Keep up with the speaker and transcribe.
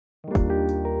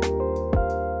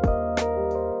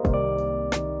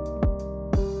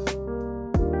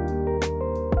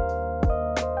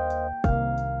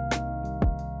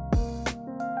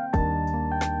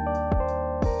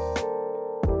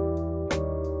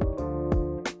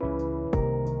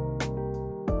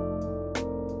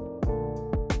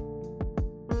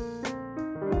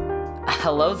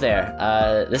hello there.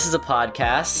 This is a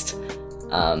podcast.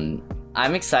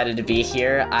 I'm excited to be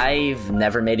here. I've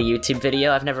never made a YouTube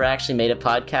video. I've never actually made a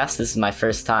podcast. This is my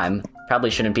first time. Probably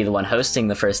shouldn't be the one hosting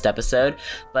the first episode,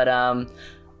 but I'm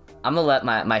gonna let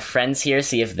my friends here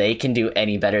see if they can do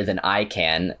any better than I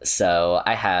can. So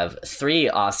I have three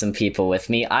awesome people with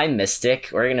me. I'm Mystic.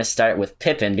 We're gonna start with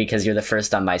Pippin because you're the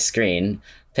first on my screen.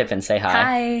 Pippin, say hi.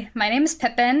 Hi, my name is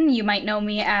Pippin. You might know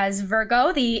me as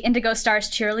Virgo, the Indigo Stars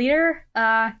cheerleader.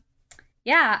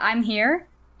 Yeah, I'm here.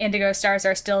 Indigo Stars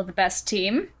are still the best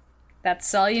team.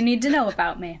 That's all you need to know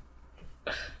about me.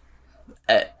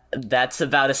 That's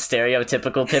about a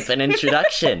stereotypical Pippin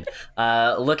introduction.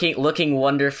 Looking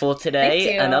wonderful today.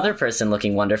 Thank you. Another person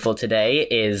looking wonderful today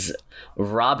is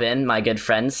Robin, my good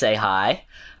friend. Say hi.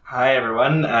 Hi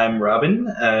everyone, I'm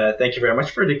Robin. Thank you very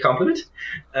much for the compliment.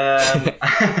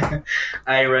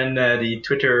 I run the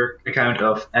Twitter account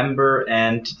of Ember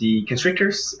and the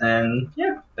Constrictors, and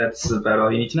yeah, that's about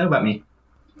all you need to know about me.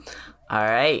 All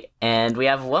right, and we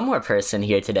have one more person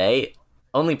here today.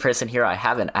 Only person here I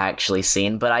haven't actually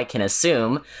seen, but I can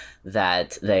assume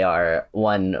that they are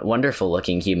one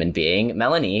wonderful-looking human being.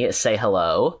 Melanie, say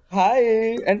hello.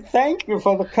 Hi, and thank you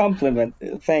for the compliment.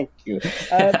 Thank you.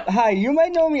 Hi, you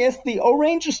might know me as the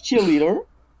Oranges cheerleader,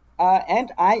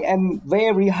 and I am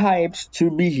very hyped to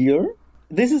be here.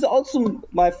 This is also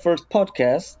my first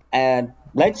podcast, and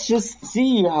let's just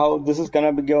see how this is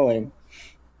gonna be going.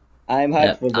 I'm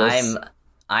hyped for this.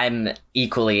 I'm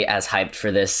equally as hyped for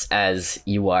this as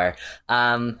you are.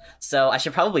 So I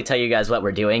should probably tell you guys what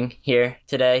we're doing here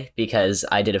today because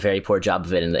I did a very poor job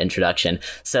of it in the introduction.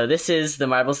 So this is the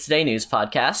Marbles Today News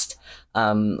podcast,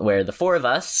 where the four of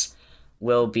us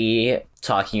will be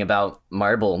talking about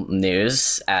Marble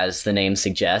news, as the name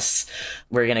suggests.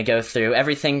 We're going to go through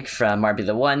everything from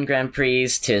Marbula 1 Grand Prix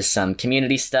to some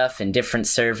community stuff and different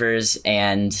servers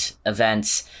and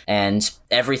events and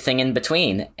everything in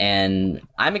between. And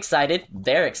I'm excited.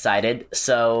 They're excited.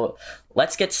 So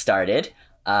let's get started.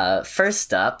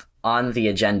 First up on the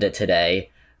agenda today,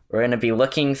 we're going to be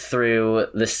looking through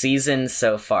the season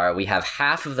so far. We have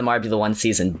half of the Marbula 1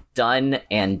 season done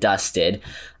and dusted.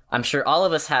 I'm sure all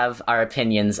of us have our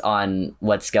opinions on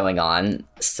what's going on.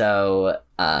 So,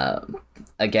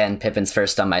 again, Pippin's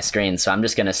first on my screen, so I'm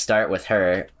just going to start with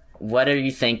her. What are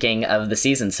you thinking of the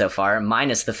season so far,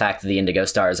 minus the fact that the Indigo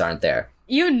Stars aren't there?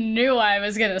 You knew I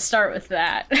was going to start with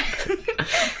that.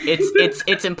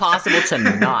 It's impossible to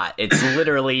not. It's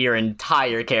literally your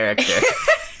entire character.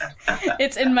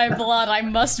 It's in my blood. I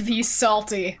must be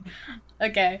salty.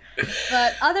 Okay.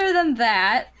 But other than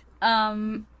that,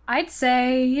 I'd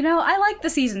say, I like the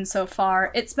season so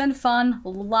far. It's been fun. A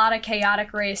lot of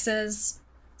chaotic races.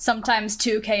 Sometimes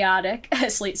too chaotic,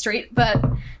 Sleet Street. But,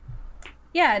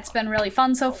 yeah, it's been really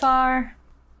fun so far.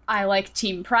 I like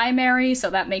Team Primary, so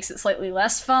that makes it slightly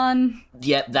less fun.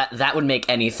 Yeah, that would make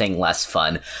anything less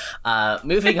fun.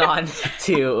 Moving on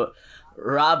to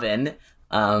Robin,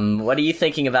 what are you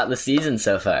thinking about the season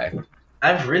so far?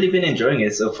 I've really been enjoying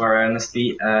it so far,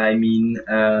 honestly. I mean,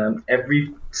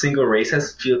 every single race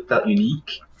has felt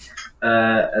unique,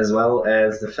 as well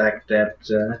as the fact that,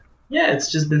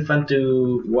 it's just been fun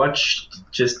to watch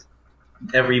just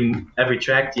every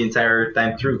track the entire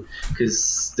time through.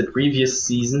 Because the previous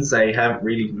seasons I haven't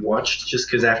really watched just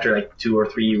because after like 2 or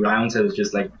 3 rounds I was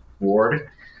just like bored.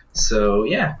 So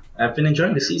yeah, I've been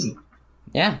enjoying the season.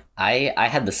 Yeah, I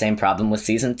had the same problem with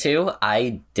season 2.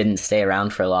 I didn't stay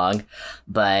around for long,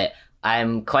 but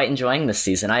I'm quite enjoying this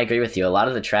season. I agree with you. A lot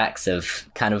of the tracks have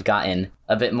kind of gotten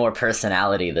a bit more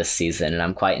personality this season, and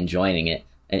I'm quite enjoying it.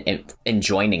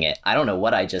 Enjoying it. I don't know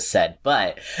what I just said,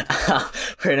 but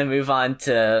we're going to move on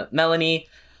to Melanie.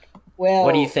 Well,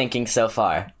 what are you thinking so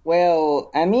far?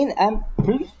 Well, I mean, I'm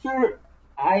pretty sure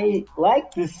I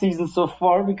like this season so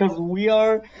far because we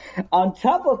are on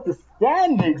top of the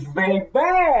standings, baby.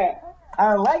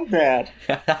 I like that.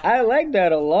 I like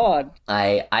that a lot.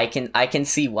 I can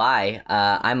see why.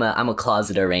 I'm a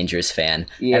closeted Rangers fan.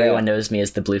 Yeah. Everyone knows me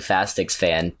as the Blue Fastix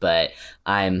fan, but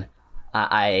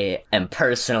I am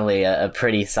personally a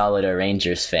pretty solid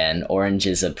Rangers fan. Orange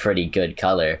is a pretty good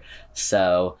color.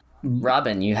 So,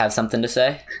 Robin, you have something to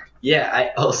say? Yeah, I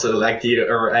also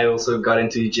I also got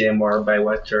into JMR by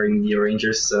watching the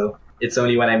Rangers, so it's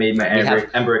only when I made my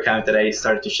Ember account that I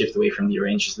started to shift away from the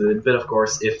Rangers a little bit. Of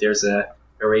course, if there's a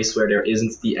race where there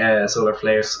isn't the Solar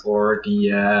Flares or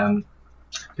the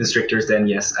Constrictors, then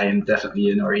yes, I am definitely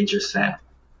an Rangers fan.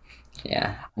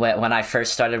 Yeah. When I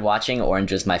first started watching,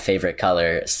 orange was my favorite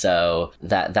color, so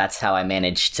that's how I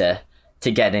managed to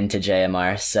get into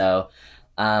JMR. So,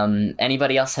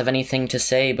 anybody else have anything to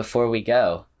say before we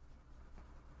go?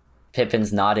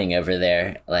 Pippin's nodding over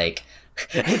there, like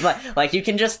you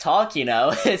can just talk, you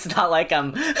know. It's not like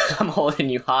I'm holding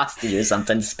you hostage or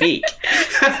something. Speak.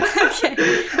 Okay.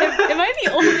 Am I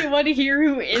the only one here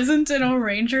who isn't an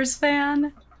O'Rangers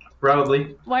fan?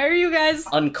 Probably. Why are you guys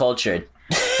Uncultured.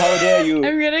 How dare you?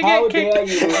 I'm gonna How get dare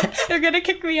kicked. you? They're gonna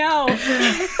kick me out.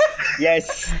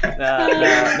 Yes.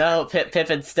 No,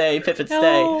 Pippin, stay. Pippin, stay.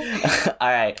 No. All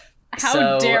right. How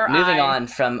so dare moving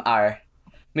I?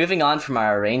 Moving on from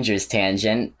our Rangers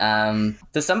tangent,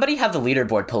 does somebody have the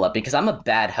leaderboard pull up? Because I'm a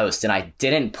bad host and I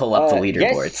didn't pull up the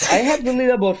leaderboards. Yes, I have the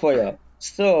leaderboard for you.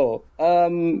 So, All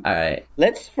right.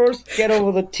 let's first get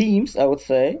over the teams, I would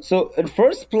say. So, in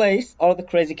first place are the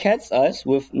Crazy Cat's Eyes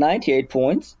with 98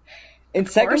 points. In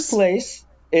second course. place,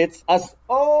 it's us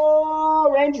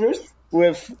all Rangers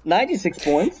with 96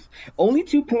 points. Only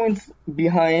 2 points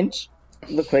behind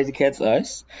the Crazy Cat's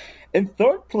Eyes. In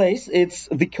third place, it's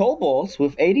the Cobalts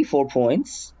with 84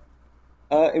 points.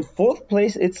 In fourth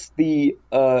place, it's the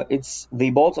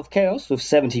Balls of Chaos with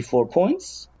 74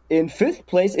 points. In fifth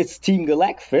place, it's Team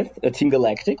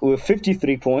Galactic with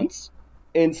 53 points.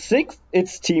 In sixth,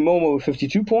 it's Team Momo with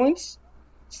 52 points.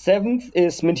 Seventh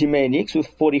is Minty Maniacs with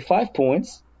 45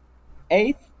 points.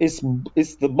 Eighth is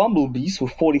the Bumblebees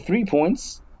with 43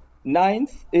 points.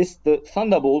 Ninth is the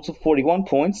Thunderbolts with 41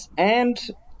 points. And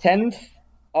 10th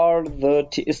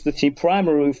is the Team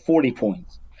Primary with 40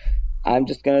 points. I'm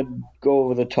just gonna go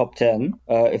over the top 10,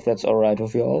 if that's alright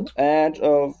with you all. And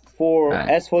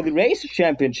as for the Race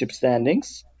Championship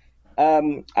standings,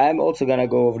 I'm also gonna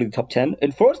go over the top 10.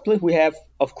 In first place, we have,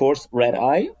 of course, Red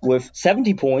Eye with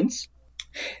 70 points.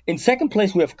 In second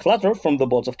place, we have Clutter from the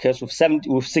Balls of Chaos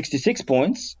with 66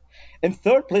 points. In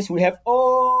third place, we have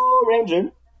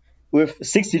Ranger with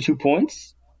 62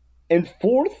 points. In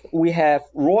fourth, we have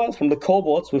Royal from the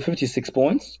Cobalts with 56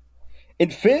 points. In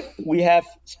fifth, we have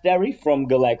Starry from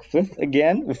Galactic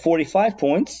again with 45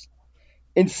 points.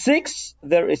 In sixth,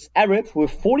 there is Arif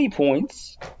with 40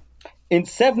 points. In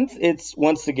seventh, it's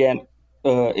once again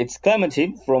it's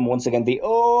Clementine from once again the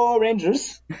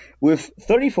Rangers with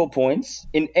 34 points.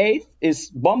 In eighth is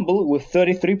Bumble with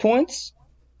 33 points.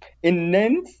 In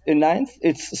ninth,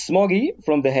 it's Smoggy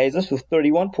from the Hazers with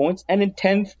 31 points. And in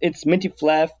 10th, it's Minty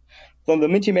Flav from the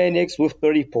Minty Maniacs with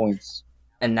 30 points.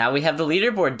 And now we have the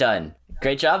leaderboard done.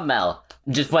 Great job, Mel.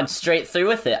 Just went straight through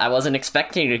with it. I wasn't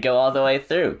expecting you to go all the way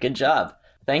through. Good job.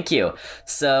 Thank you.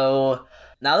 So,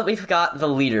 now that we've got the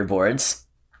leaderboards,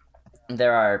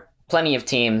 there are plenty of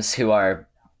teams who are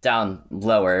down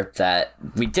lower that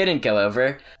we didn't go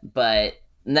over. But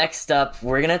next up,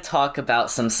 we're going to talk about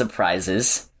some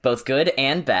surprises, both good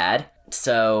and bad.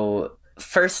 So,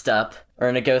 first up,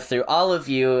 we're going to go through all of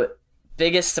you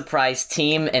biggest surprise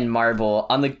team in Marble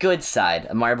on the good side,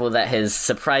 a Marble that has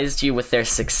surprised you with their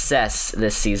success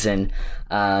this season.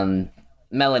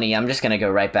 Melanie, I'm just going to go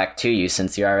right back to you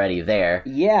since you're already there.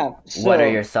 Yeah. So, what are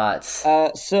your thoughts?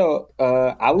 Are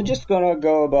we just going to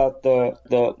go about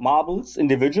the marbles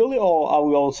individually, or are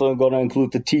we also going to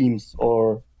include the teams?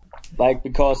 Or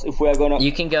because if we're going to...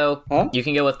 You can go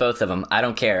with both of them. I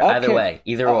don't care. Okay. Either way.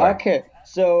 Either or. Okay.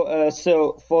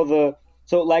 So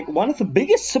one of the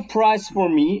biggest surprise for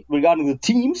me regarding the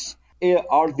teams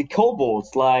are the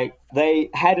Cobalts. They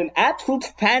had an absolute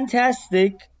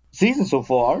fantastic season so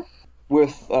far,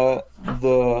 with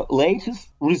the latest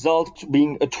result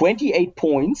being 28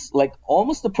 points,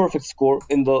 almost a perfect score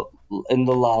in the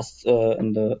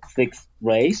sixth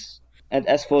race. And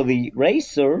as for the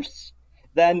racers,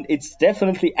 then it's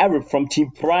definitely Arab from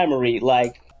Team Primary.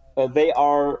 They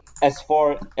are, as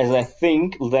far as I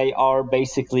think, they are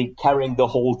basically carrying the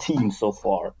whole team so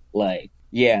far.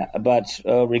 But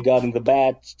regarding the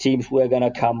bad teams, we're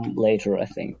gonna come later, I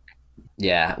think.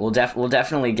 Yeah, we'll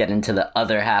definitely get into the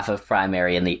other half of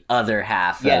Primary and the other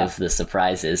half of the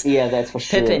surprises. Yeah, that's for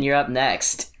sure. Pippin, you're up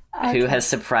next. Okay. Who has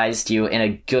surprised you in a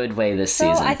good way this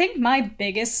So season? I think my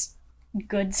biggest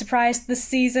good surprise this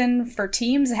season for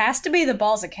teams has to be the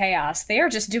Balls of Chaos. They are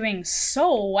just doing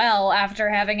so well after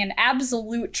having an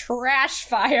absolute trash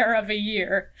fire of a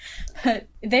year.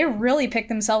 They really picked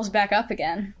themselves back up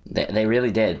again. They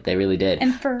really did. They really did.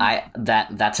 And for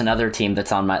that's another team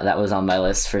that was on my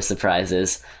list for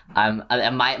surprises.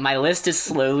 My list is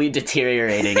slowly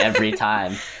deteriorating every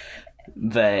time.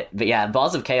 But yeah,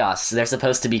 Balls of Chaos, they're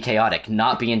supposed to be chaotic,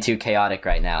 not being too chaotic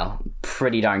right now.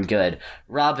 Pretty darn good.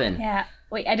 Robin. Yeah.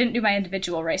 Wait, I didn't do my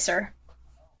individual racer.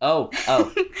 Oh,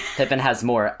 Pippin has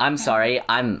more. I'm sorry.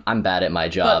 I'm bad at my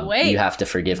job. But wait, you have to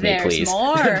forgive me, please.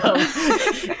 There's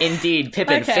more. Indeed,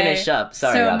 Pippin, Okay. finish up.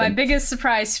 Sorry, So Robin. my biggest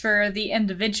surprise for the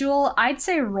individual, I'd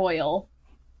say Royal.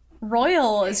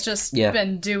 Royal has just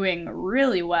been doing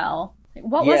really well.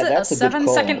 What Yeah, was it? A that's a good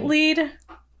 7-second call. lead?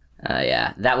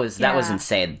 Yeah, that was Yeah.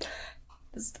 insane.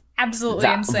 It's absolutely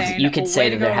insane. You could say Way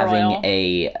that to they're go, having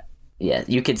Royal.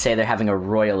 you could say they're having a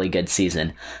royally good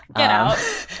season. Get out.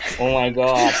 Oh my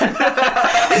god.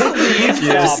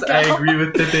 Yes, I agree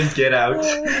with Pippin. Get out.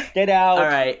 Get out. All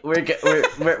right, we're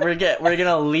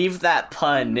gonna leave that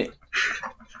pun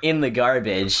in the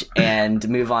garbage and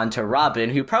move on to Robin,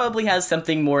 who probably has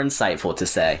something more insightful to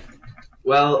say.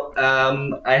 Well,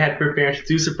 I had prepared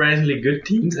 2 surprisingly good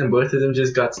teams, and both of them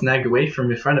just got snagged away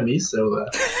from in front of me. So,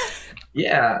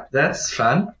 yeah, that's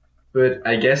fun. But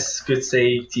I guess could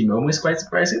say Team Momo is quite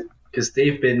surprising because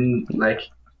they've been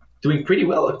doing pretty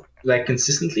well,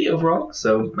 consistently overall.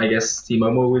 So I guess Team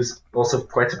Momo is also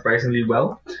quite surprisingly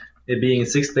well, it being in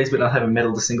 6th place but not having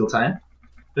medaled a single time.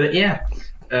 But yeah,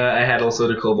 I had also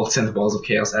the Kobolds and the Balls of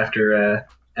Chaos after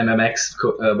MMX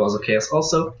Balls of Chaos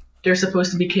also. They're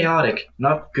supposed to be chaotic,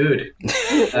 not good.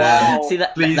 Wow. See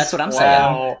Please. that's what I'm saying.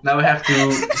 Wow. Now I have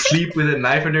to sleep with a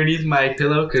knife underneath my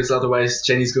pillow because otherwise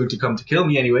Jenny's going to come to kill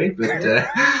me anyway. But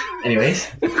anyways,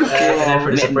 and then for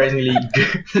the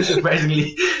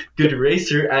surprisingly good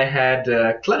racer, I had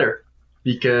Clutter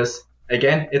because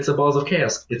again it's a Balls of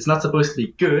Chaos. It's not supposed to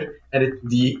be good, and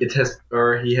he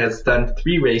has done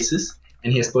 3 races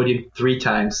and he has podiumed 3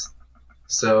 times.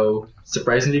 So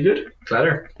surprisingly good,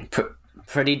 Clutter.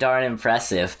 Pretty darn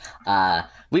impressive.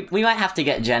 We might have to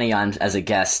get Jenny on as a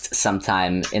guest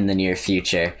sometime in the near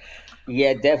future.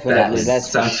 Yeah, definitely. That's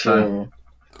for sounds sure.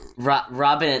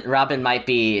 Robin might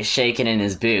be shaking in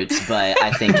his boots, but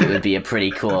I think it would be a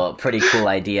pretty cool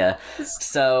idea.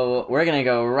 So we're gonna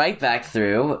go right back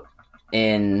through.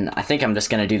 I think I'm just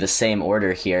gonna do the same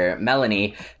order here.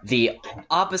 Melanie, the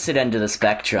opposite end of the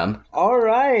spectrum. All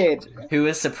right. Who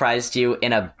has surprised you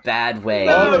in a bad way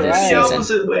No, this it's the season?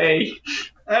 opposite way.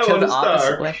 I Go want the to opposite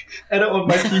start. way. I don't want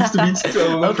my teams to be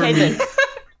stolen Okay from me.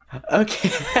 then. Okay.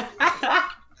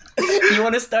 You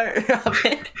want to start,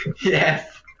 Robin? Yes.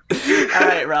 All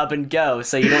right, Robin, go.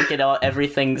 So you don't get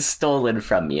everything stolen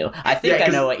from you. I think Yeah, I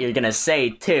 'cause- know what you're gonna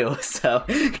say too. So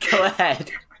go ahead.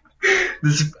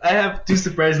 I have 2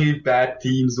 surprisingly bad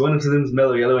teams. One of them is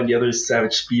Mellow Yellow and the other is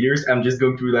Savage Speeders. I'm just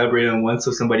going to elaborate on one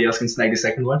so somebody else can snag the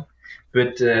second one.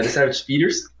 But the Savage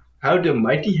Speeders, how the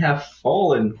mighty have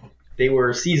fallen. They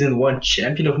were Season 1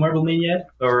 champion of Marble Mania,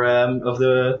 or of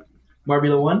the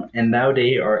Marbula 1, and now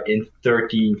they are in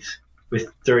 13th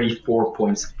with 34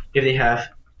 points. If they have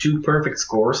 2 perfect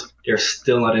scores, they're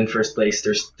still not in first place.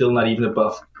 They're still not even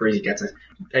above Crazy Cats.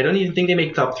 I don't even think they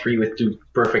make top 3 with 2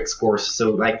 perfect scores.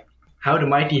 So, how the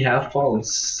mighty have fallen.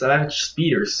 Savage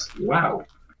Speeders. Wow.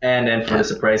 And then for the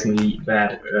surprisingly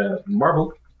bad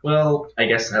Marble, well, I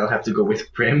guess I'll have to go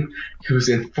with Prim, who's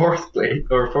in 4th place,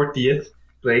 or 40th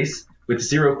place, with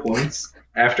 0 points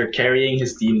after carrying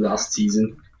his team last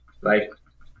season.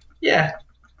 Yeah,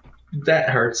 that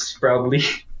hurts, probably.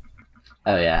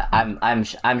 Oh yeah,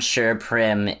 I'm sure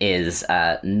Prim is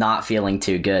not feeling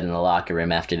too good in the locker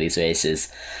room after these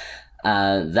races.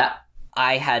 That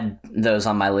I had those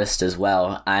on my list as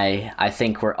well. I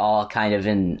think we're all kind of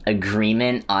in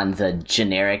agreement on the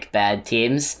generic bad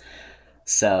teams.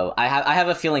 So I have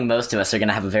a feeling most of us are going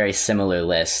to have a very similar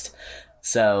list.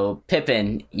 So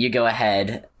Pippin, you go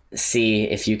ahead, see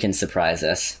if you can surprise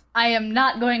us. I am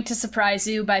not going to surprise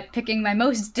you by picking my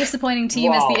most disappointing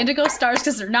team as Wow. the Indigo Stars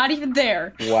because they're not even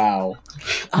there. Wow.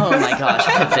 Oh my gosh,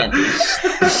 Pippin.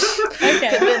 Okay.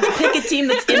 Pippin, pick a team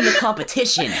that's in the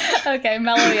competition. Okay,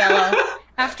 Mellow Yellow.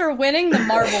 After winning the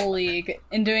Marble League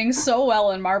and doing so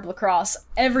well in Marble Cross,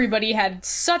 everybody had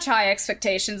such high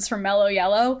expectations for Mellow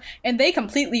Yellow, and they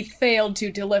completely failed to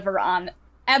deliver on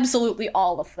absolutely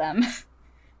all of them.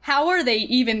 How are they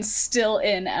even still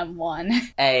in M1?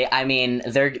 Hey, I mean,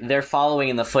 they're following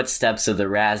in the footsteps of the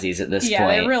Razzies at this Yeah,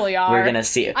 point. they really are. We're gonna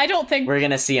see. I don't think We're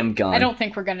gonna see them gone. I don't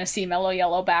think we're gonna see Mellow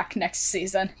Yellow back next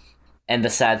season. And the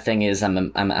sad thing is,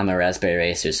 I'm a Raspberry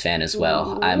Racers fan as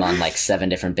well. Ooh. I'm on 7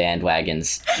 different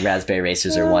bandwagons. Raspberry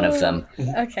Racers are one of them.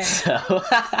 Okay. So,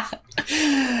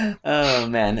 oh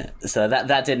man, so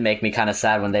that did make me kind of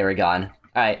sad when they were gone.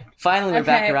 All right, finally we're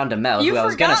back Okay. around to Mel, You who I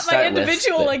was gonna forgot my start with.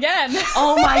 individual but- again.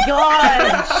 Oh my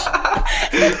gosh!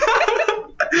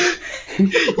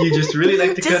 You just really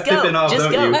like to Just cut Pippin go, off, just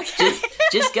don't go, you?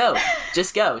 just go,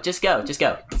 just go, just go, just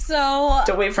go. So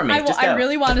Don't wait for me. I Just go.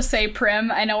 really want to say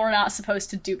Prim. I know we're not supposed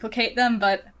to duplicate them,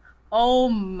 but oh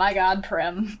my god,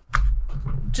 Prim.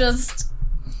 Just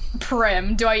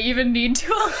Prim. Do I even need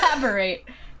to elaborate?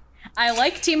 I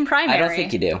like Team Primary. I don't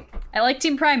think you do. I like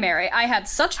Team Primary. I had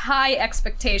such high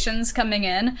expectations coming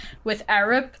in with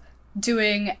Arip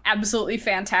doing absolutely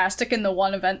fantastic in the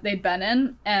one event they'd been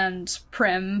in, and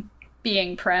Prim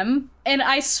being Prim. And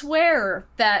I swear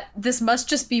that this must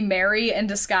just be Mary in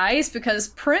disguise, because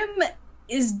Prim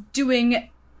is doing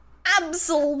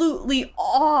absolutely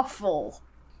awful.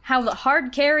 How the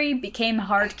hard carry became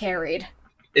hard carried.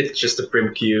 It's just a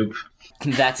Prim cube.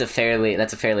 That's a fairly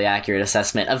accurate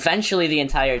assessment. Eventually, the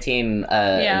entire team,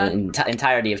 the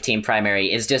entirety of Team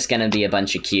Primary is just going to be a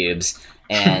bunch of cubes,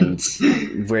 and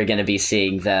we're going to be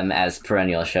seeing them as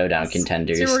perennial showdown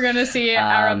contenders. So we're going to see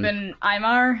Arab and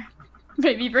Aymar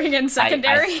maybe bring in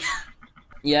secondary.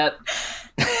 Yep.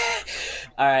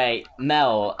 All right,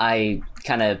 Mel. I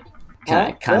kind of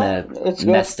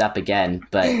messed up again,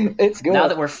 but it's good. Now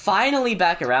that we're finally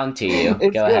back around to you,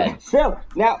 go ahead. So,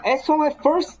 now, as for my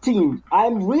first team,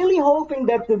 I'm really hoping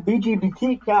that the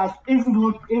BGBT cast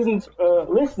isn't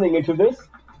listening into this,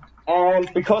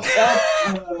 and because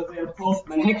their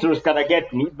postman Hector is gonna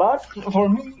get me, but for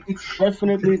me, it's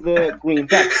definitely the Green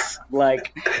Ducks.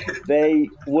 Like, they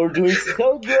were doing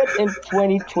so good in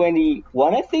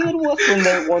 2021, I think it was,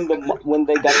 when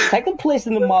they got second place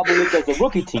in the Marble League as a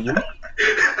rookie team.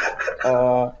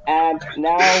 And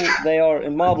now they are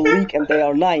in Marble League and they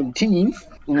are 19th,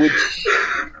 which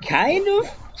kind of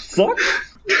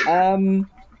sucks. And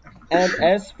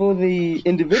as for the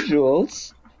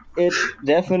individuals, it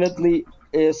definitely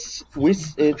is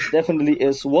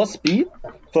Waspy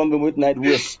from the Midnight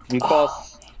Wisp,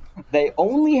 because they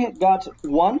only got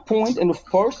 1 point in the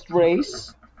first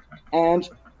race, and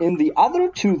in the other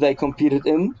two they competed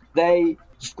in, they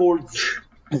scored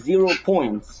 0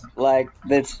 points. Like,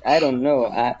 that's, I don't know,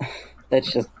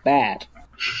 that's just bad.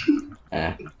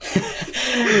 Oh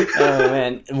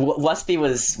man, Waspy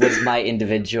was my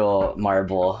individual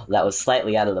marble that was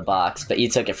slightly out of the box, but you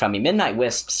took it from me. Midnight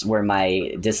Wisps were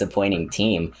my disappointing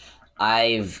team.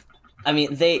 They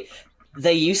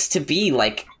used to be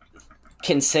like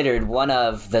considered one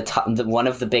of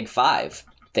the big five.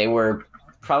 They were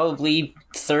probably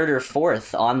third or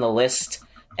fourth on the list,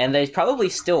 and they probably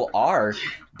still are,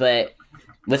 but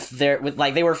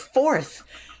they were fourth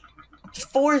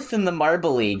in the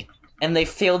Marble League, and they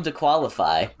failed to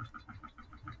qualify.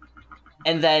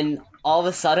 And then all of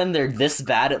a sudden they're this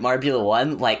bad at Marbula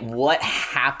 1? Like, what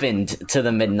happened to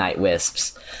the Midnight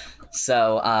Wisps?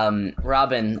 So,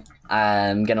 Robin,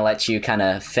 I'm gonna let you kind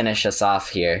of finish us off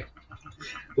here.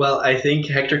 Well, I think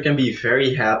Hector can be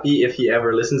very happy if he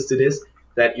ever listens to this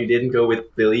that you didn't go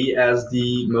with Billy as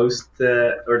the most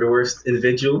or the worst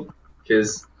individual,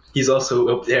 because he's also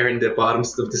up there in the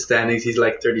bottoms of the standings. He's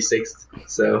like 36th.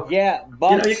 So yeah,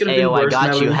 but you could have been worse, I got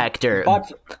Melanie. you, Hector.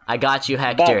 I got you,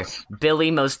 Hector.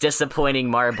 Billy, most disappointing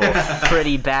marble.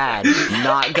 Pretty bad.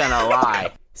 Not gonna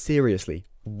lie. Seriously,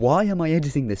 why am I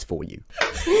editing this for you?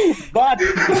 But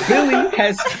Billy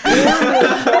has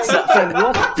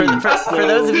for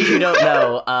those of you who don't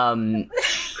know,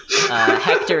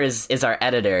 Hector is our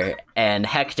editor, and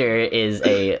Hector is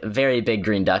a very big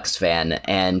Green Ducks fan,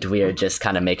 and we are just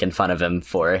kind of making fun of him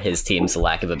for his team's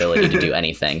lack of ability to do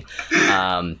anything.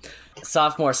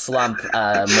 Sophomore slump,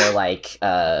 more like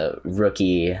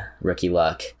rookie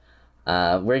luck.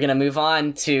 We're gonna move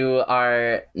on to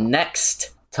our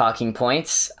next talking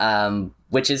points,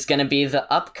 which is gonna be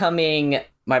the upcoming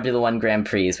Marbula 1 Grand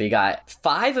Prix. We got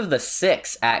 5 of the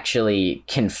 6 actually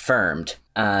confirmed.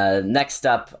 Next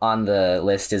up on the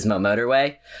list is Mo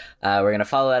Motorway. We're going to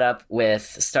follow that up with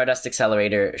Stardust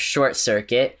Accelerator, Short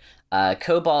Circuit.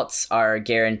 Cobalts are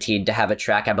guaranteed to have a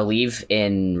track, I believe,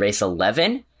 in race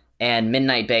 11. And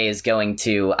Midnight Bay is going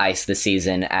to ice the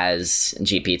season as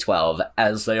GP12,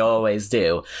 as they always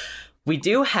do. We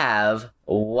do have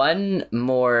one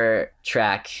more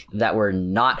track that we're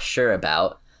not sure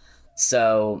about.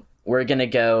 So we're going to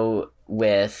go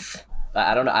with...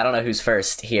 I don't know who's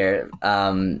first here.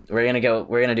 We're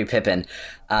gonna do Pippin.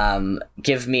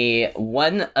 Give me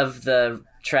one of the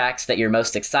tracks that you're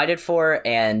most excited for,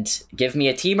 and give me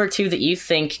a team or two that you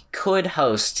think could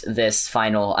host this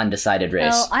final undecided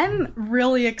race. Well, I'm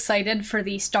really excited for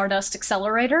the Stardust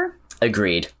Accelerator.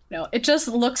 Agreed. No, it just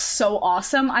looks so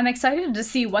awesome. I'm excited to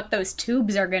see what those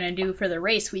tubes are going to do for the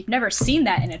race. We've never seen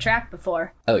that in a track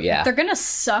before. Oh, yeah. They're going to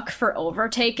suck for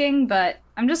overtaking, but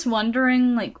I'm just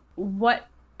wondering, like, what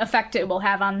effect it will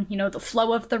have on, the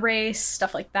flow of the race,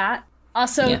 stuff like that.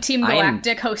 Also, yeah, Team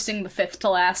Galactic hosting the 5th to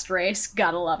last race.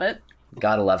 Gotta love it.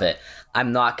 Gotta love it.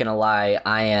 I'm not gonna lie,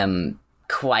 I am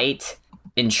quite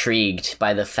intrigued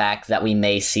by the fact that we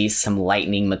may see some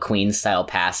Lightning McQueen style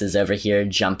passes over here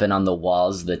jumping on the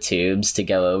walls of the tubes to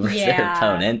go over their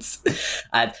opponents.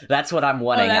 That's what I'm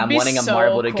wanting. I'm wanting a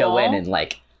marble to go in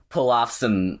and pull off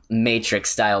some Matrix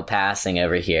style passing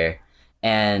over here.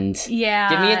 And Yeah,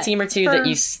 give me a team or two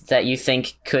that you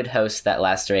think could host that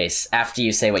last race after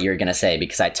you say what you were going to say,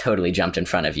 because I totally jumped in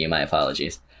front of you. My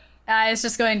apologies. I was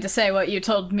just going to say what you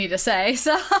told me to say,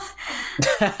 so...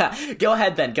 Go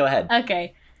ahead, then. Go ahead.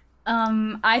 Okay.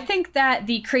 I think that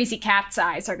the Crazy Cat's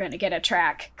Eyes are going to get a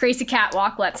track. Crazy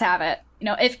Catwalk, let's have it. You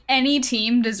know, if any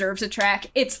team deserves a track,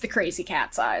 it's the Crazy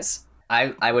Cat's Eyes.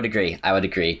 I would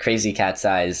agree. Crazy Cat's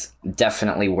Eyes,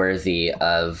 definitely worthy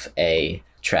of a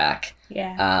track.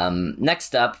 Yeah.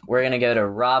 Next up, we're going to go to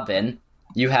Robin.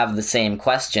 You have the same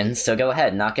question, so go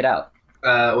ahead, knock it out.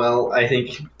 Well, I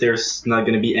think there's not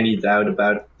going to be any doubt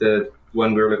about the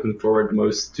one we're looking forward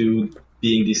most to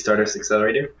being the Stardust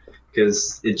Accelerator,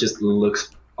 because it just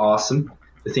looks awesome.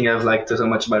 The thing I've liked so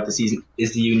much about the season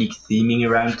is the unique theming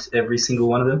around every single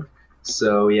one of them.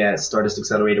 So yeah, Stardust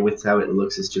Accelerator with how it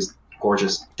looks is just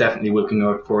gorgeous. Definitely looking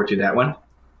forward to that one.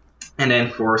 And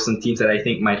then for some teams that I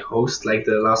think might host, like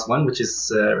the last one, which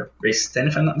is race 10,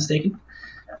 if I'm not mistaken.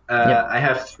 I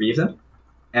have 3 of them,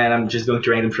 and I'm just going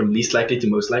to rank them from least likely to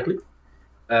most likely.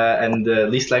 And the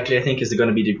least likely, I think, is going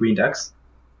to be the Green Ducks,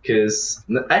 because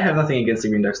I have nothing against the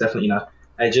Green Ducks, definitely not.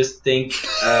 I just think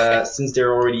since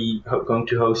they're already going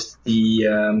to host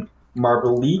the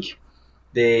Marble League,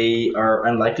 they are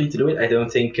unlikely to do it. I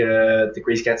don't think the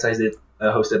Crazy Cat's Eyes did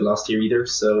hosted last year either,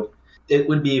 so it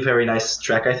would be a very nice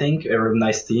track, I think, or a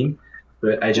nice team,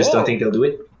 but I just don't think they'll do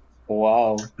it.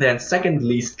 Wow. Then second,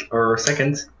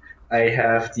 I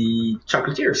have the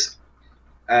Chocolatiers.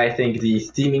 I think the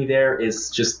theming there is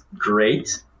just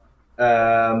great,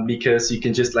 because you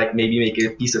can just like maybe make a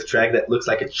piece of track that looks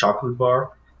like a chocolate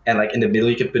bar, and like in the middle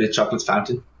you can put a chocolate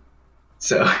fountain.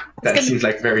 So that seems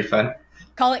like very fun.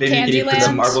 Call it maybe Candyland. you can put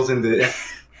some marbles in the...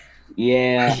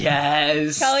 Yeah.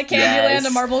 Yes. Call it Candyland. Yes.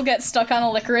 A marble gets stuck on a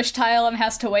licorice tile and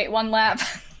has to wait 1 lap.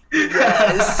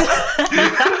 Yes.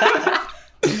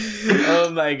 Oh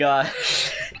my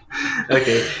gosh.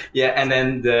 Okay, yeah, and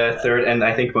then the third, and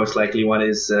I think most likely one,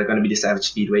 is going to be the Savage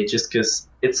Speedway, just because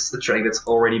it's a track that's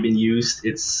already been used.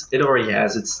 It already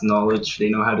has its knowledge. They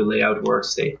know how the layout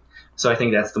works. So I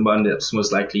think that's the one that's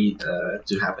most likely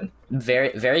to happen.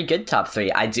 Very, very good top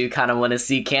 3. I do kind of want to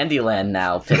see Candyland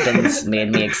now. Pippin's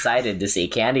made me excited to see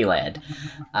Candyland.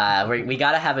 We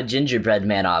got to have a gingerbread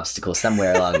man obstacle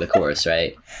somewhere along the course,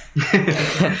 right?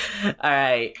 All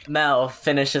right, Mel,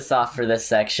 finish us off for this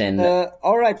section.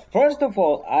 All right. First of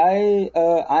all,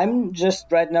 I'm just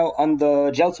right now on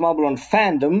the Gels Marble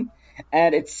fandom,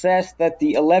 and it says that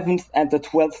the 11th and the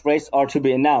 12th race are to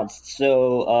be announced.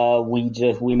 So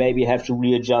we maybe have to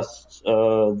readjust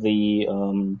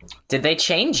the. Did they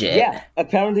change it? Yeah,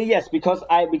 apparently yes. Because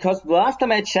the last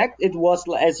time I checked, it was,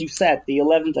 as you said, the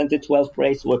 11th and the 12th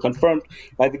race were confirmed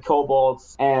by the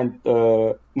Kobolds and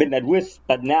Midnight Wisp.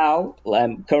 But now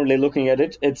I'm currently looking at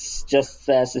it. It just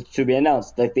says it's to be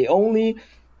announced. Like the only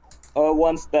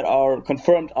ones that are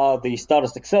confirmed are the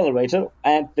Stardust Accelerator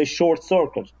and the Short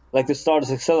Circuit. Like the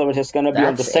Stardust Accelerator is going to be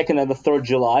on the 2nd and the 3rd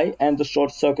July, and the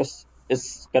Short Circuit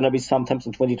is going to be sometimes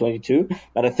in 2022,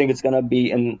 but I think it's going to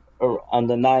be on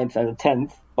the 9th and the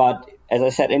 10th. But as I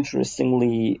said,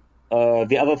 interestingly,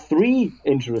 the other 3,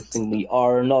 interestingly,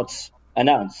 are not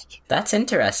announced. That's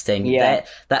interesting. Yeah.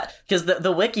 That because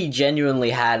the wiki genuinely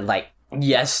had like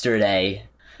yesterday.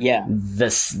 Yeah.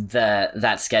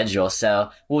 That schedule.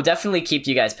 So we'll definitely keep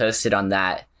you guys posted on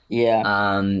that.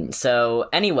 Yeah. So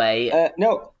anyway,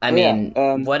 no. I mean,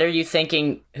 what are you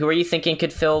thinking? Who are you thinking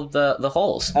could fill the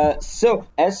holes? So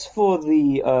as for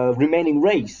the remaining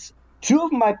race, 2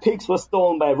 of my picks were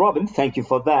stolen by Robin. Thank you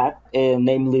for that.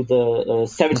 Namely the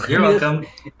Savage Speedway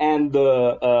and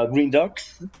the Green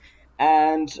Ducks.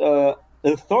 And the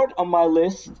third on my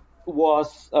list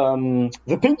was the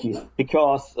Pinkies,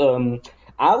 because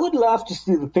I would love to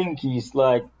see the Pinkies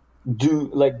do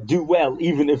well,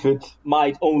 even if it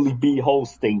might only be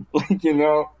hosting.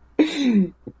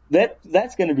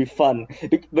 That's gonna be fun.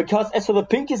 Because as for the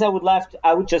Pinkies,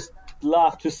 I would just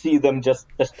love to see them just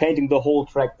painting the whole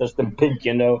track just in pink,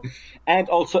 and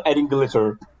also adding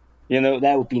glitter.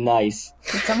 That would be nice.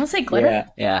 Did someone say glitter?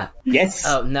 Yeah. Yes.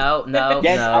 Oh no!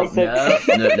 Yes, I said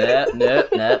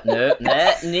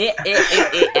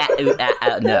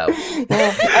No.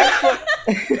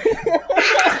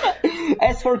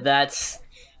 As for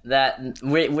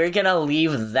we're gonna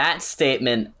leave that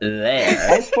statement there.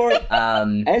 As for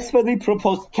the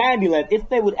proposed Candyland, if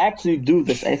they would actually do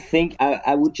this, I think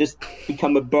I would just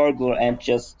become a burglar and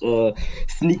just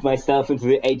sneak myself into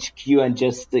the HQ and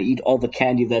just eat all the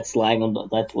candy that's lying on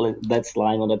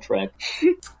the track.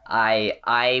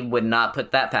 I would not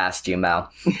put that past you,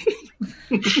 Mal.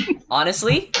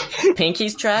 Honestly,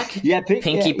 Pinky's track? Yeah,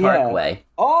 Pinky yeah. Parkway.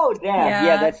 Oh, damn.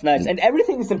 Yeah, that's nice. And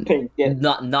everything is in pink. Yeah.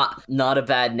 Not a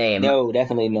bad name. No,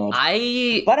 definitely not.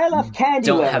 But I love Candyland.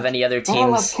 Don't have any other teams. I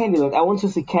love Candyland. I want to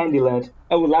see Candyland.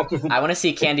 I would love to see. I want to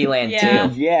see Candyland Yeah.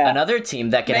 too. Yeah. Another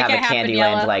team that could Make have it a happen,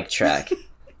 Candyland-like track.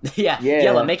 Yeah, Yeah.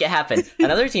 Yellow, make it happen.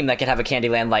 Another team that could have a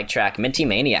Candyland-like track, Minty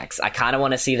Maniacs. I kind of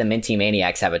want to see the Minty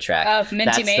Maniacs have a track. Minty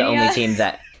That's Mania? the only team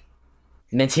that...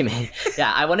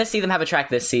 Yeah, I want to see them have a track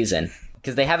this season.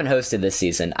 Because they haven't hosted this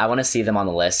season. I want to see them on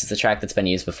the list. It's a track that's been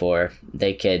used before.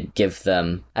 They could give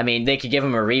them... they could give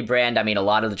them a rebrand. A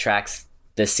lot of the tracks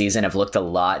this season have looked a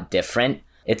lot different.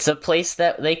 It's a place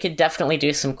that they could definitely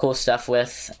do some cool stuff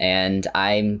with, and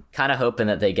I'm kind of hoping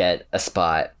that they get a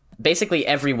spot. Basically,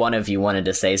 every one of you wanted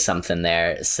to say something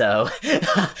there, so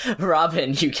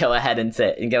Robin, you go ahead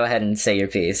and say your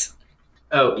piece.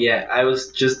 Oh yeah, I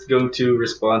was just going to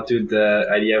respond to the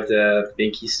idea of the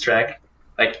Pinky's track.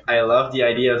 Like, I love the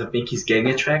idea of the Pinky's getting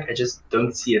a track. I just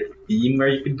don't see a theme where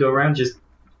you could go around. Just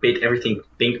paint everything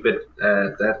pink, but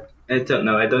I don't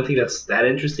know. I don't think that's that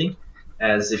interesting.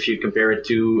 As if you compare it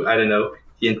to, I don't know,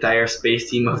 the entire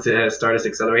space team of the Stardust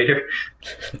Accelerator.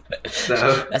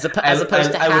 So as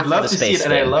opposed to half I would love of the to see space it,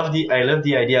 and I theme. love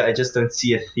the idea. I just don't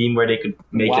see a theme where they could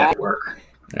make that work.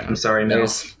 Yeah. I'm sorry, Mel.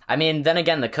 Then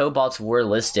again, the Cobalts were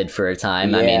listed for a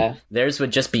time. Yeah. Theirs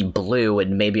would just be blue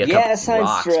and maybe a couple science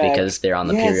rocks track. because they're on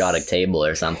the periodic table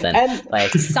or something. And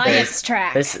Science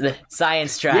track. The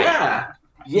science track. Yeah.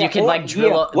 yeah, You could or-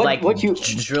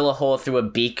 drill a hole through a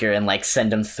beaker and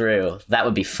send them through. That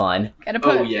would be fun. Gotta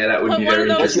put, Oh yeah, that would put be one very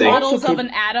of those interesting. models of an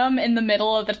atom in the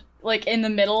middle of the as a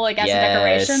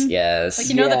decoration. Yes. Like,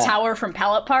 the tower from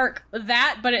Pallet Park?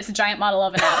 That, but it's a giant model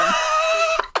of an atom.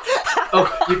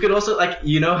 Oh, you could also,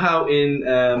 how in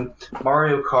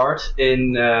Mario Kart,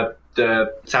 in the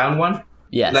town one?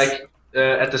 Yes.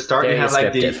 At the start, Very you have,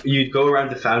 descriptive. you go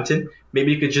around the fountain.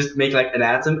 Maybe you could just make, an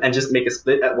atom and just make a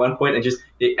split at one point and just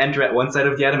enter at one side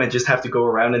of the atom and just have to go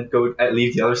around and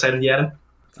leave the other side of the atom.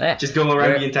 Yeah. Just go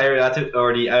around the entire atom,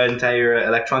 or the entire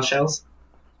electron shells.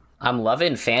 I'm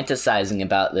loving fantasizing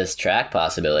about this track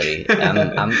possibility.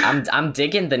 I'm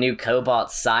digging the new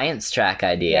Cobalt science track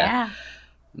idea. Yeah.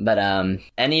 But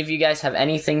any of you guys have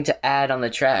anything to add on the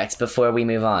tracks before we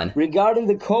move on? Regarding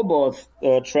the Cobalt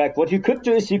track, what you could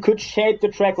do is you could shape the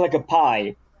track like a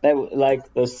pie.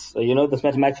 Like this, this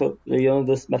mathematical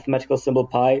symbol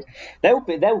pi. That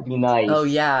would be nice. Oh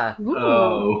yeah. Ooh.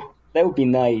 Oh. That would be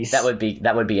nice. That would be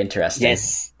interesting.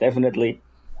 Yes, definitely.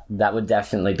 That would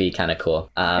definitely be kind of cool.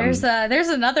 There's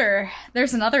another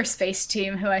space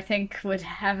team who I think would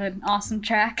have an awesome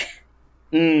track.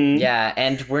 Yeah,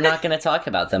 and we're not going to talk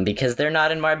about them because they're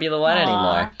not in Marbula 1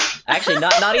 anymore. Actually,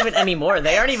 not even anymore.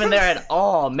 They aren't even there at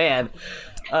all, man.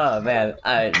 Oh man,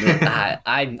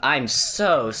 I'm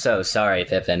so sorry,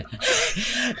 Pippin.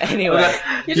 Anyway,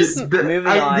 moving on.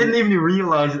 I didn't even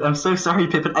realize it. I'm so sorry,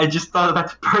 Pippin. I just thought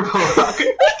about the purple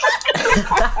rocket.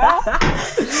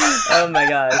 Oh my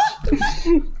gosh,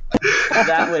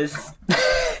 that was.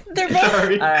 They're both.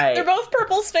 Sorry. All right. They're both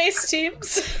purple space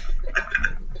teams.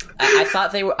 I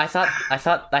thought they were. I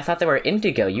thought they were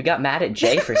indigo. You got mad at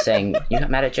Jay for saying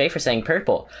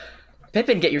purple.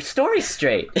 Pippin, get your story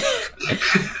straight.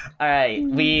 All right,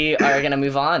 we are gonna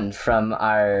move on from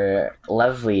our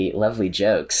lovely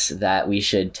jokes that we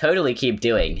should totally keep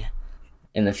doing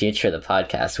in the future of the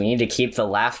podcast. We need to keep the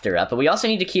laughter up, but we also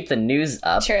need to keep the news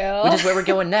up. True. Which is where we're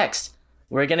going next.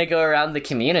 We're gonna go around the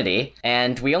community,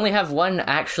 and we only have one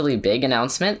actually big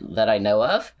announcement that I know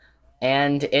of,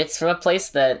 and it's from a place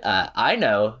that I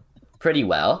know pretty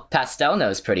well. Pastel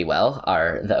knows pretty well,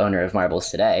 the owner of Marbles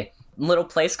Today. Little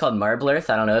place called Marbula.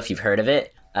 I don't know if you've heard of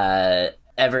it.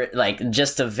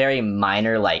 Just a very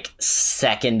minor,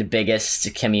 second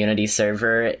biggest community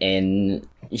server in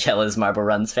Yella's Marble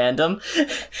Runs fandom.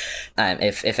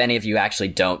 If any of you actually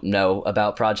don't know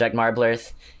about Project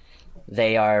Marbula,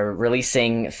 they are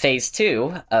releasing Phase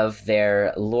 2 of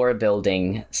their lore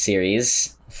building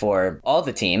series for all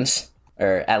the teams,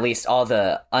 or at least all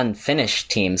the unfinished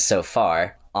teams so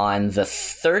far, on the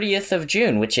 30th of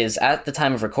June, which is, at the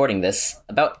time of recording this,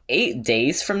 about 8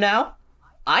 days from now.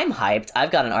 I'm hyped.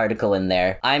 I've got an article in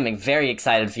there. I'm very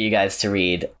excited for you guys to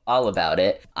read all about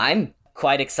it. I'm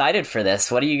quite excited for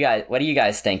this. What are you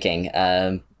guys thinking?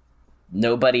 Yes,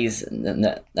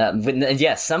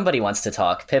 somebody wants to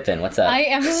talk. Pippin, what's up? I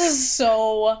am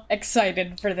so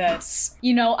excited for this.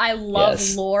 I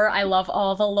love lore. I love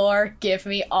all the lore. Give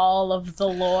me all of the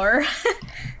lore.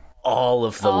 All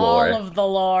of the lore. All of the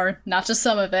lore. Not just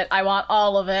some of it. I want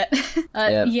all of it.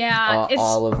 Yep. Yeah.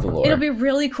 All of the lore. It'll be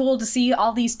really cool to see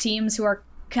all these teams who are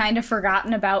kind of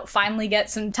forgotten about finally get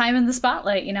some time in the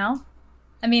spotlight,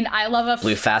 I mean, I love a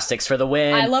Blue Fastics for the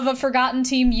win. I love a forgotten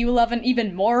team. You love an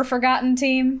even more forgotten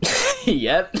team.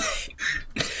 Yep.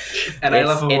 And I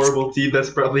love a horrible team that's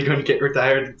probably going to get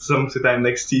retired sometime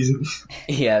next season.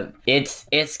 Yeah,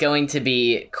 it's going to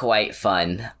be quite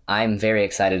fun. I'm very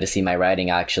excited to see my writing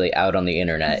actually out on the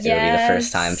internet. Yes. It'll be the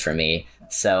first time for me.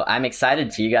 So I'm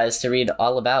excited for you guys to read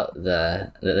all about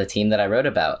the team that I wrote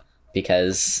about,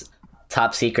 because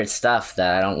top secret stuff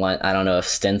that I don't know if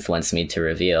Stinth wants me to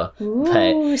reveal. Ooh,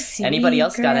 but anybody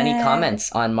else got any secret.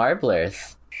 comments on Marble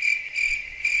Earth?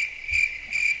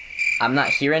 I'm not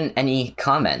hearing any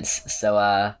comments.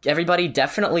 So everybody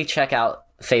definitely check out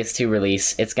Phase 2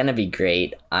 release. It's going to be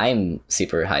great. I'm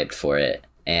super hyped for it.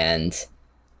 And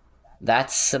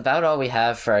that's about all we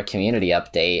have for our community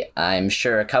update. I'm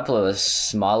sure a couple of the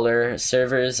smaller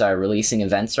servers are releasing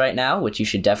events right now, which you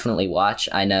should definitely watch.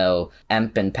 I know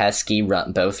Emp and Pesky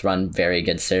both run very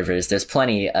good servers. There's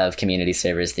plenty of community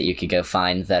servers that you could go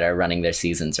find that are running their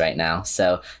seasons right now.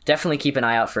 So definitely keep an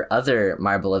eye out for other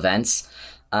Marble events.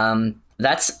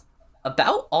 That's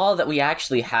about all that we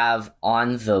actually have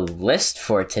on the list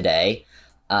for today.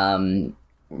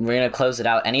 We're going to close it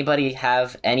out. Anybody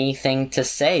have anything to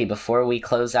say before we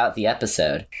close out the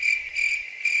episode?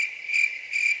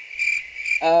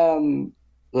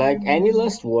 Like any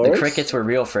last words? The crickets were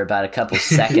real for about a couple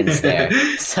seconds there.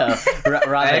 So,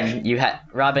 Robin, you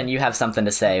have something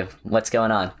to say. What's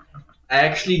going on? I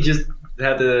actually just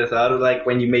had the thought of, like,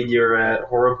 when you made your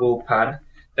horrible pun,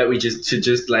 that we should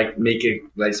just like make a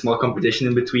like small competition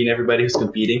in between everybody who's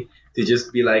competing, to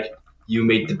just be like, you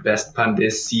made the best pun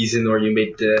this season, or you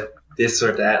made this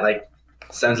or that. Like,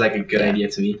 sounds like a good idea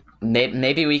to me.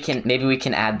 Maybe we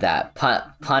can add that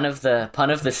pun of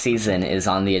the season is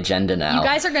on the agenda now. You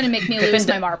guys are going to make me lose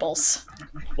my marbles.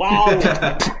 Wow.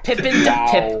 Pippin.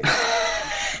 Wow.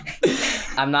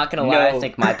 I'm not gonna lie. No. I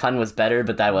think my pun was better,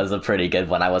 but that was a pretty good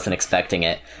one. I wasn't expecting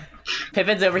it.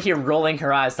 Pippin's over here rolling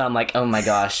her eyes, and I'm like, oh my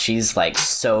gosh, she's like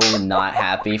so not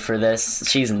happy for this.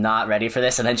 She's not ready for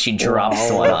this, and then she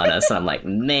drops one on us, and I'm like,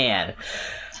 man.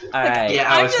 All right.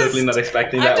 Yeah, I was totally not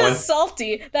expecting that I'm one. just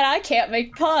salty that I can't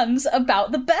make puns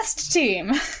about the best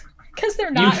team. Because they're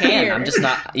You not can. here. I'm just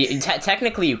not.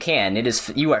 Technically, you can.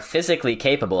 You are physically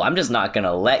capable. I'm just not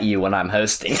gonna let you when I'm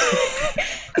hosting.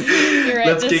 You're right,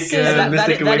 Let's this kick is-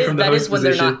 Mystic away from the that host is when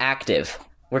they're position. not active.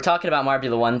 We're talking about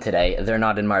Marbula 1 today. They're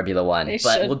not in Marbula 1. They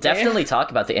But should we'll be. definitely talk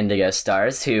about the Indigo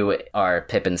Stars, who are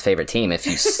Pippin's favorite team, if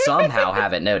you somehow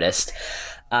haven't noticed.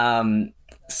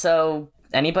 So,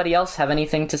 anybody else have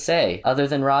anything to say, other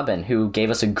than Robin, who gave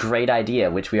us a great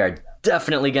idea, which we are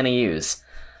definitely going to use?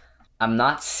 I'm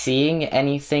not seeing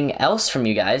anything else from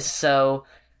you guys, so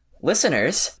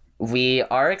listeners, we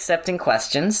are accepting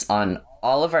questions on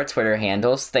all of our Twitter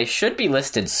handles. They should be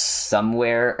listed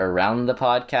somewhere around the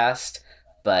podcast,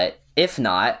 but if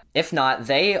not,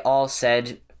 they all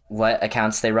said what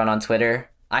accounts they run on Twitter.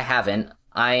 I haven't.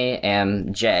 I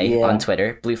am Jay on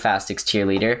Twitter, Blue Fastics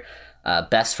Cheerleader.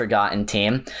 Best forgotten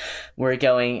team. We're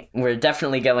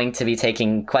definitely going to be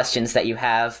taking questions that you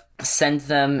have. Send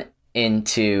them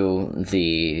into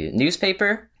the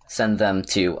newspaper. Send them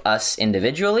to us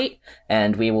individually,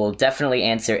 and we will definitely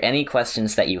answer any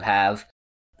questions that you have.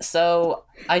 So,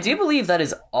 I do believe that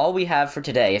is all we have for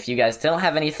today. If you guys don't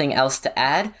have anything else to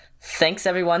add, thanks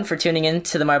everyone for tuning in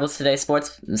to the Marbles Today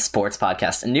sports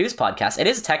podcast, a news podcast. It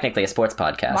is technically a sports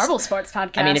podcast. Marble Sports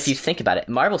Podcast. I mean, if you think about it,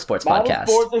 Marble Sports Marble podcast.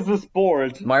 Sports is a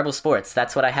sport. Marble Sports,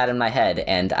 that's what I had in my head,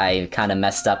 and I kind of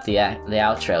messed up the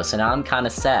outro, so now I'm kind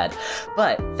of sad.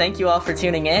 But thank you all for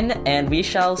tuning in, and we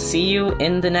shall see you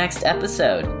in the next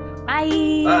episode.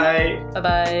 Bye. Bye.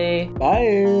 Bye-bye.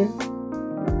 Bye.